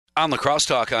On the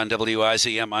crosstalk on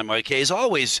WIZM, I'm Mike Hayes.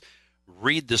 Always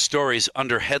read the stories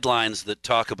under headlines that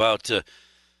talk about the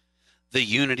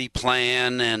unity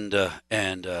plan and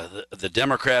the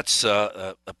Democrats'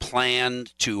 plan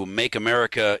to make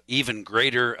America even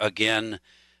greater again.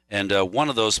 And one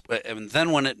of those, and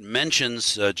then when it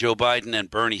mentions Joe Biden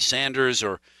and Bernie Sanders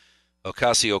or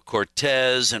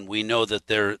Ocasio-Cortez, and we know that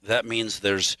that means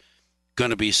there's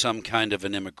going to be some kind of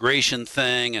an immigration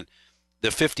thing, and the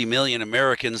 50 million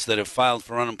Americans that have filed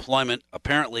for unemployment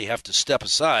apparently have to step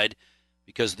aside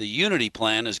because the unity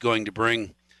plan is going to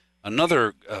bring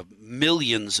another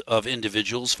millions of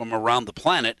individuals from around the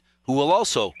planet who will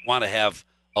also want to have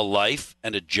a life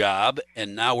and a job,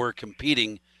 and now we're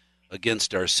competing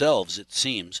against ourselves, it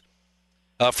seems.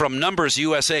 From Numbers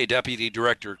USA, Deputy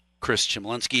Director Chris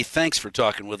Chimilinsky, thanks for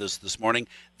talking with us this morning.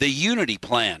 The unity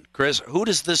plan. Chris, who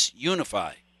does this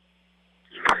unify?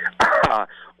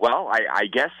 Well, I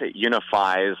guess it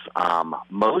unifies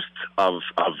most of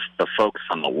the folks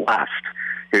on the left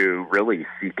who really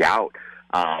seek out,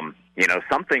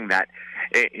 something that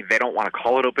they don't want to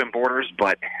call it open borders,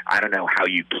 but I don't know how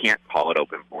you can't call it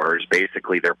open borders.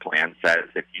 Basically, their plan says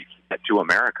if you get to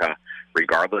America,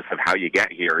 regardless of how you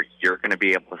get here, you're going to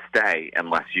be able to stay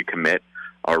unless you commit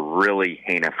a really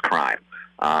heinous crime.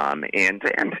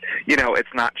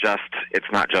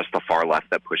 It's not just the far left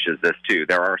that pushes this too.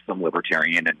 There are some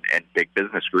libertarian and big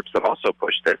business groups that also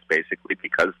push this, basically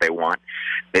because they want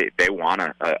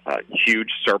a huge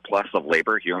surplus of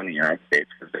labor here in the United States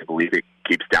because they believe it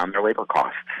keeps down their labor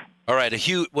costs. All right,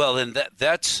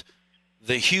 that's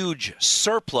the huge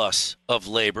surplus of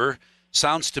labor.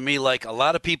 Sounds to me like a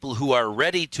lot of people who are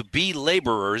ready to be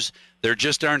laborers, there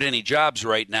just aren't any jobs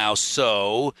right now,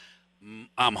 so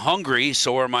I'm hungry,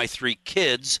 so are my 3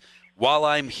 kids. While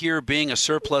I'm here being a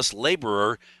surplus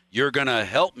laborer, you're going to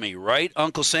help me, right,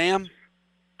 Uncle Sam?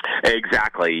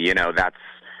 Exactly. That's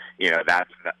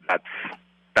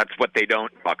what they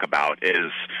don't talk about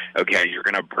is, okay, you're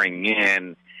going to bring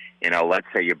in, let's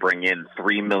say you bring in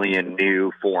 3 million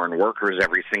new foreign workers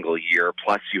every single year,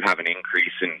 plus you have an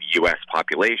increase in U.S.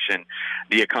 population.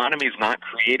 The economy is not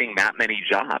creating that many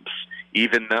jobs.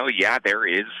 Even though, there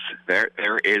is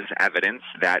evidence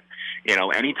that,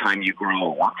 anytime you grow a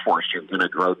workforce, you're going to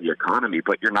grow the economy,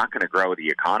 but you're not going to grow the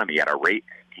economy at a rate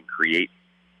that can create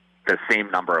the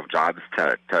same number of jobs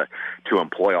to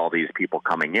employ all these people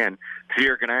coming in. So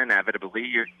you're going to inevitably,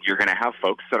 you're going to have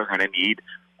folks that are going to need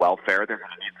welfare, they're going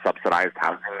to need subsidized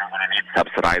housing, they're going to need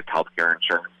subsidized health care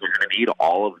insurance, they're going to need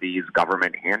all of these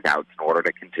government handouts in order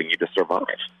to continue to survive.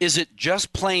 Is it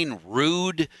just plain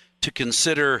rude to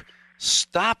consider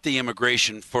stop the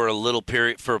immigration for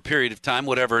a period of time,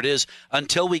 whatever it is,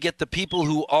 until we get the people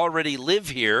who already live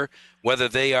here, whether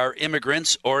they are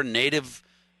immigrants or Native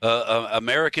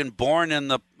American born in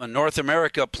the North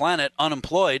America planet,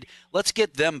 unemployed? Let's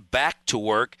get them back to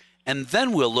work, and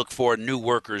then we'll look for new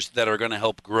workers that are going to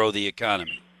help grow the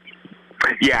economy.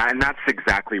 Yeah, and that's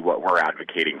exactly what we're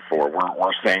advocating for.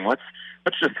 We're saying let's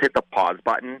just hit the pause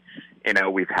button.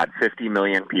 We've had 50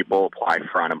 million people apply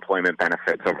for unemployment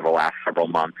benefits over the last several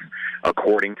months.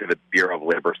 According to the Bureau of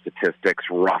Labor Statistics,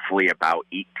 roughly about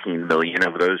 18 million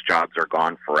of those jobs are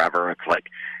gone forever. It's like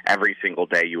every single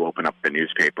day you open up the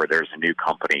newspaper, there's a new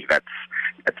company that's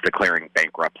declaring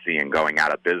bankruptcy and going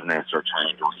out of business or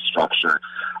trying to restructure.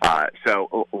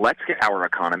 So let's get our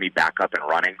economy back up and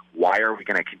running. Why are we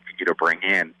going to continue to bring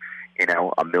in,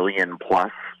 a million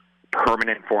plus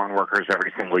permanent foreign workers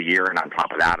every single year, and on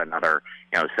top of that, another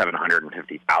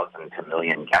 750,000 to a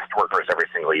million guest workers every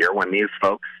single year? When these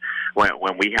folks,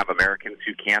 when we have Americans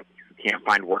who can't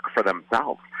find work for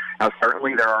themselves. Now,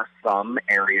 certainly there are some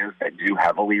areas that do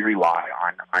heavily rely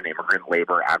on immigrant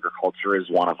labor. Agriculture is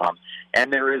one of them,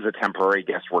 and there is a temporary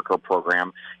guest worker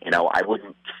program. I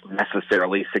wouldn't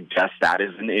necessarily suggest that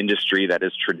is an industry that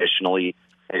is traditionally.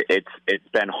 It's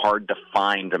been hard to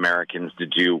find Americans to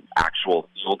do actual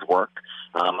field work,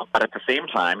 but at the same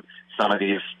time, some of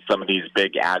these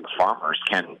big ag farmers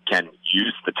can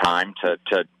use the time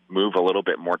to move a little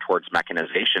bit more towards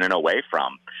mechanization and away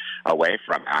from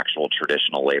actual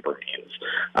traditional labor means.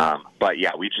 But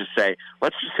yeah, we just say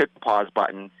let's just hit the pause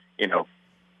button.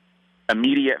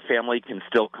 Immediate family can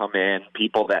still come in.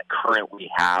 People that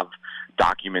currently have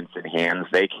documents in hands,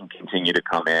 they can continue to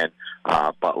come in.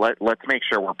 But let's make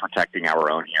sure we're protecting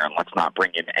our own here, and let's not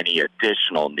bring in any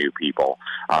additional new people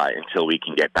until we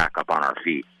can get back up on our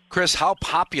feet. Chris, how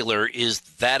popular is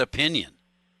that opinion?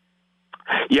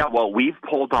 Yeah, well, we've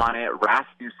pulled on it.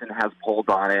 Rasmussen has pulled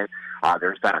on it.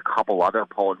 There's been a couple other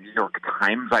polls. New York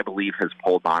Times, I believe, has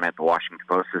pulled on it. The Washington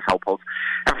Post has held polls.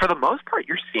 And for the most part,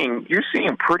 you're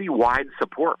seeing pretty wide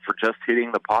support for just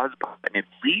hitting the pause button, at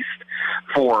least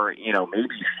for, maybe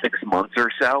 6 months or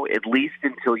so, at least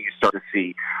until you start to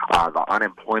see the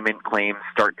unemployment claims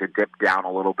start to dip down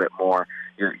a little bit more.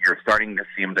 You're starting to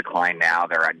see them decline now.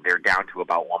 They're down to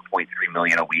about 1.3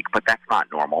 million a week, but that's not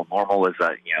normal. Normal is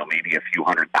maybe a few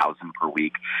 100,000 per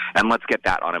week, and let's get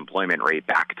that unemployment rate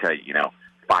back to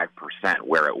 5%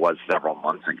 where it was several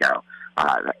months ago.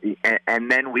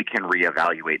 And then we can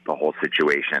reevaluate the whole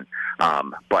situation.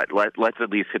 But let's at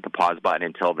least hit the pause button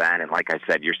until then. And like I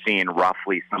said, you're seeing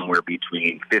roughly somewhere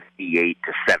between 58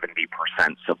 to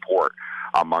 70% support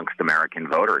amongst American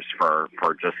voters for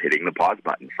just hitting the pause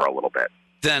button for a little bit.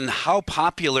 Then how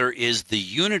popular is the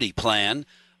unity plan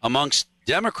amongst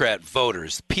Democrat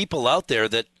voters, people out there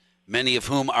that many of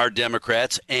whom are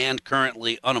Democrats and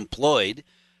currently unemployed?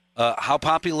 How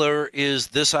popular is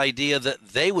this idea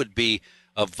that they would be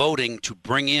voting to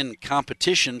bring in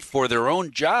competition for their own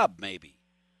job, maybe?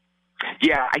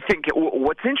 Yeah, I think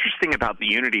what's interesting about the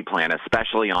Unity Plan,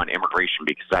 especially on immigration,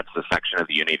 because that's the section of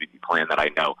the Unity Plan that I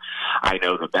know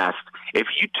the best. If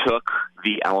you took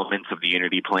the elements of the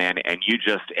Unity Plan and you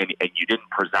you didn't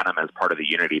present them as part of the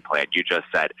Unity Plan, you just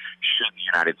said, should the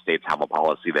United States have a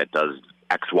policy that does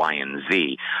X, Y, and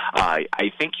Z,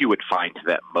 I think you would find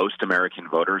that most American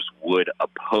voters would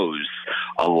oppose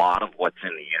a lot of what's in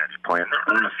the Unity Plan.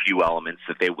 There are a few elements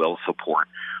that they will support,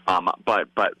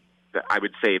 but I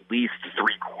would say at least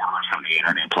 3/4 of the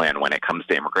Unity Plan when it comes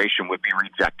to immigration would be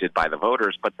rejected by the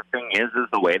voters. But the thing is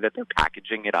the way that they're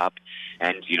packaging it up,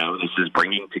 and this is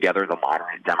bringing together the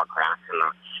moderate Democrats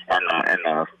and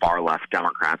the far left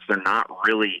Democrats. They're not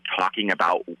really talking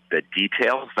about the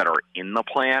details that are in the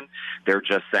plan. They're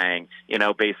just saying,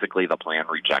 basically the plan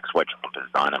rejects what Trump has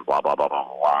done and blah blah blah blah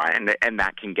blah, and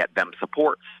that can get them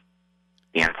support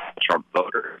and Trump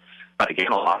voters. But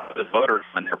again, a lot of the voters,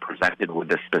 when they're presented with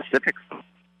the specifics,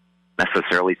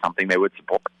 necessarily something they would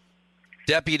support.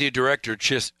 Deputy Director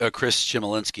Chris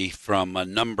Chimilinsky from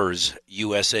Numbers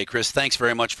USA. Chris, thanks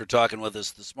very much for talking with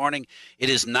us this morning. It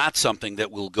is not something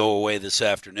that will go away this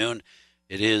afternoon.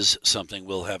 It is something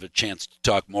we'll have a chance to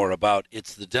talk more about.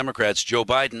 It's the Democrats' Joe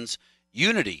Biden's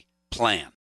Unity Plan.